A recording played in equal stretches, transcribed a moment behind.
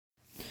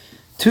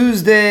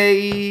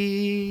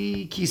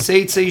Tuesday,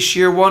 Kiseitse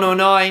Shiur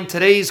 109.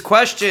 Today's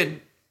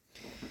question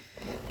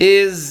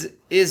is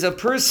a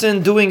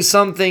person doing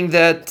something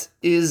that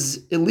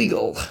is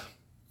illegal?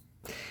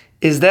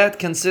 Is that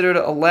considered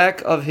a lack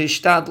of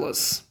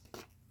Hishtadlus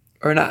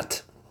or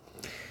not?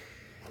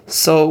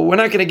 So we're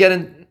not going to get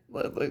in,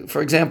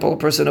 for example, a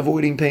person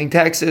avoiding paying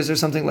taxes or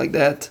something like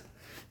that.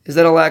 Is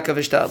that a lack of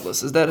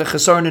Hishtadlus? Is that a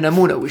chesarn in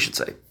emunah, we should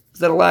say? Is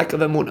that a lack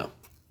of emunah?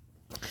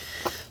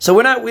 So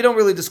we don't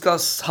really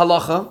discuss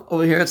halacha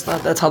over here. That's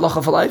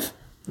halacha for life.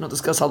 We don't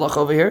discuss halacha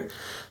over here.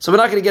 So we're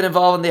not going to get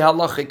involved in the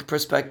halachic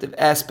perspective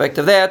aspect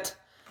of that.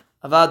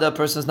 Avada, a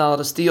person is not allowed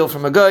to steal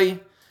from a guy,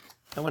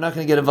 and we're not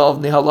going to get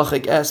involved in the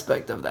halachic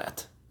aspect of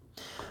that.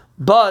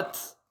 But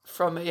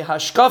from a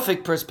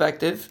hashkafic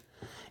perspective,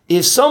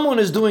 if someone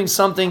is doing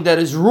something that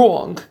is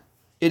wrong,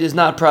 it is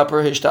not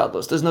proper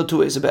hishtadlus. There's no two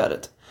ways about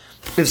it.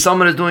 If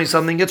someone is doing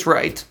something that's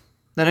right,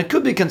 then it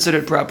could be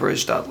considered proper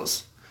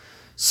hishtadlus.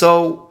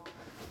 So,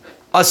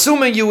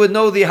 assuming you would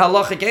know the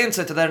halachic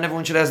answer to that, and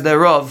everyone should ask their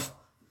Rav,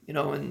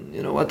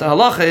 what the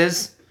halacha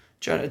is,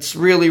 it's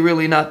really,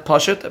 really not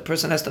pashut. A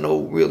person has to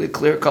know really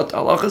clear-cut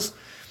halachas.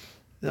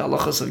 The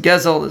halachas of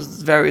Gezel,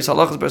 there's various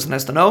halachas a person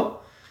has to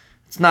know.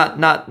 It's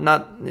not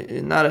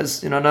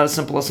as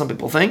simple as some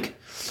people think.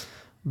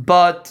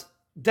 But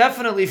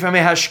definitely from a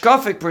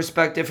hashkafic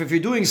perspective, if you're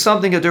doing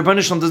something that the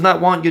Rebbeinu Shalom does not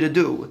want you to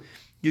do,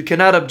 you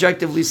cannot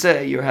objectively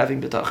say you're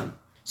having bitachon.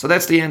 So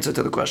that's the answer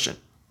to the question.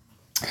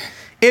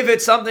 If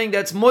it's something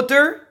that's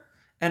mutter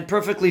and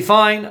perfectly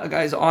fine, a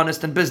guy's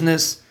honest in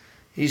business,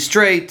 he's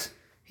straight,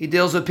 he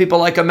deals with people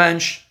like a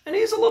mensch, and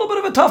he's a little bit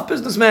of a tough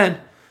businessman,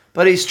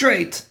 but he's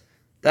straight,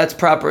 that's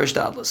proper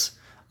hishtadlus.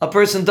 A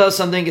person does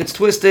something, gets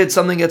twisted,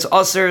 something gets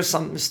usher,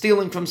 some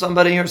stealing from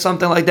somebody or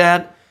something like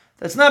that,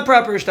 that's not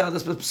proper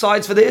hishtadlus, but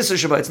besides for the Isser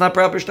Shabbat, it's not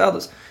proper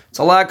hishtadlus. It's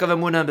a lack of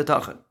emunah and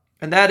bitachon.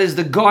 And that is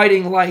the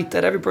guiding light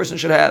that every person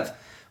should have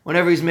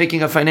whenever he's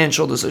making a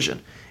financial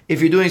decision.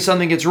 If you're doing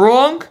something that's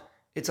wrong,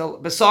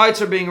 besides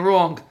for being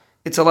wrong,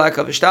 it's a lack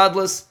of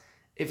hishtadlus.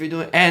 If you're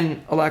doing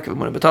and a lack of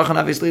emunah b'tachon,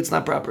 obviously it's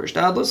not proper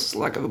hishtadlus. It's a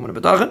lack of emunah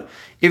b'tachon.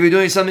 If you're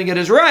doing something that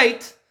is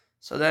right,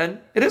 so then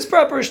it is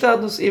proper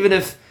hishtadlus, even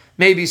if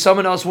maybe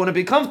someone else wouldn't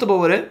be comfortable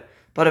with it.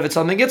 But if it's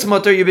something that's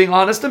mutter, you're being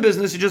honest in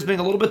business, you're just being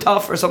a little bit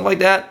tough or something like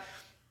that.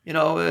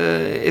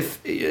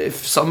 If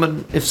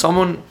someone,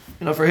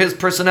 for his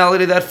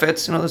personality that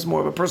fits, that's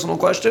more of a personal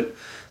question,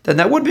 then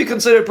that would be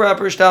considered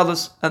proper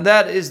hishtadlus, and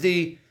that is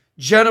the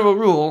general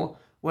rule.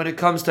 When it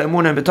comes to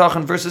emunah and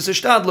bitachon versus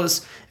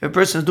hishtadlus, if a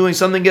person is doing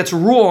something that's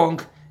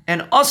wrong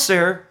and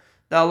aser,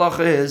 the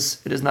halacha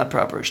is, it is not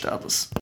proper hishtadlus.